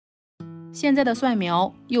现在的蒜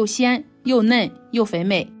苗又鲜又嫩又肥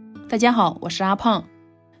美。大家好，我是阿胖，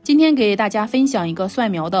今天给大家分享一个蒜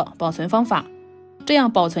苗的保存方法，这样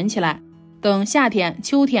保存起来，等夏天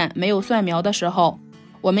秋天没有蒜苗的时候，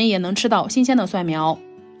我们也能吃到新鲜的蒜苗。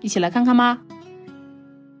一起来看看吧。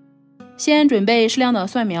先准备适量的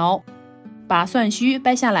蒜苗，把蒜须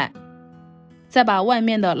掰下来，再把外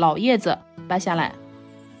面的老叶子掰下来，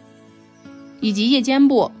以及叶尖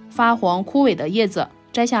部发黄枯萎的叶子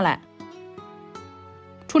摘下来。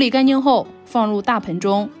处理干净后放入大盆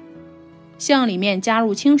中，向里面加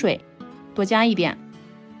入清水，多加一点，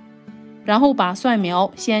然后把蒜苗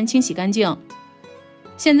先清洗干净。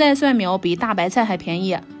现在蒜苗比大白菜还便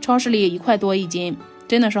宜，超市里1块多一斤，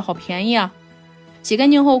真的是好便宜啊。洗干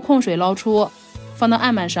净后控水捞出，放到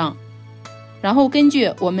案板上，然后根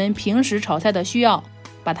据我们平时炒菜的需要，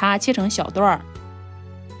把它切成小段。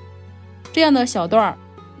这样的小段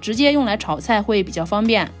直接用来炒菜会比较方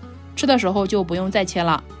便，吃的时候就不用再切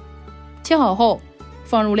了。切好后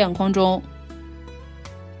放入晾筐中，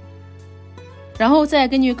然后再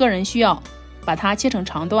根据个人需要把它切成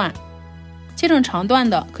长段。切成长段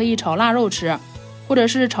的可以炒腊肉吃，或者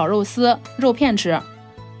是炒肉丝、肉片吃，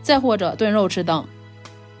再或者炖肉吃等，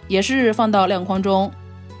也是放到晾筐中，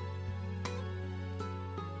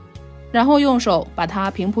然后用手把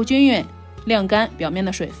它平铺均匀，晾干表面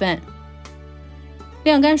的水分。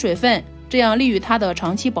晾干水分，这样利于它的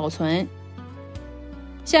长期保存。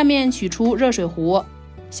下面取出热水壶，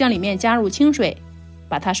向里面加入清水，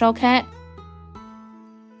把它烧开。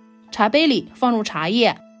茶杯里放入茶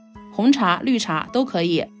叶，红茶、绿茶都可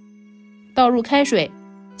以。倒入开水，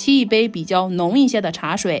沏一杯比较浓一些的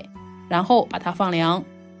茶水，然后把它放凉。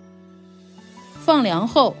放凉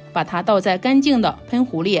后，把它倒在干净的喷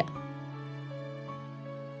壶里。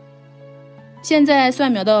现在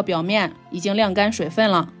蒜苗的表面已经晾干水分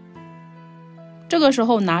了，这个时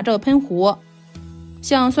候拿着喷壶，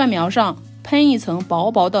向蒜苗上喷一层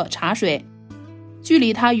薄薄的茶水，距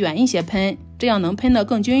离它远一些喷，这样能喷得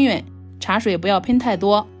更均匀。茶水不要喷太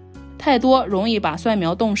多，太多容易把蒜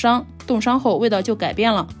苗冻伤，冻伤后味道就改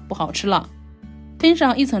变了，不好吃了。喷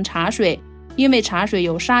上一层茶水，因为茶水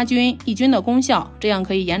有杀菌抑菌的功效，这样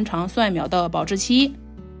可以延长蒜苗的保质期。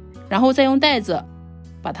然后再用袋子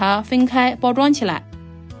把它分开包装起来，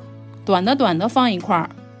短的放一块，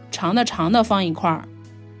长的放一块，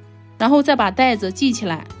然后再把袋子系起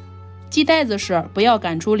来。系袋子时不要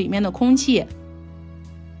赶出里面的空气，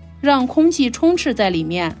让空气充斥在里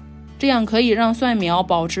面，这样可以让蒜苗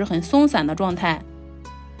保持很松散的状态，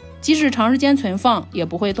即使长时间存放也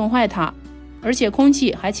不会冻坏它，而且空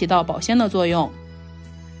气还起到保鲜的作用。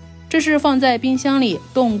这是放在冰箱里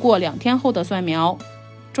冻过2天后的蒜苗，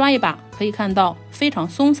抓一把可以看到非常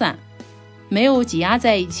松散，没有挤压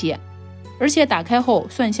在一起，而且打开后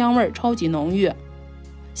蒜香味超级浓郁。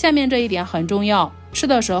下面这一点很重要，吃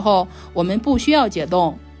的时候我们不需要解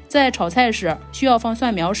冻，在炒菜时需要放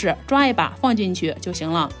蒜苗时抓一把放进去就行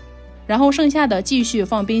了，然后剩下的继续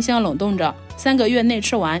放冰箱冷冻着，3个月内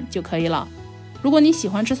吃完就可以了。如果你喜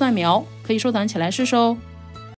欢吃蒜苗，可以收藏起来试试哦。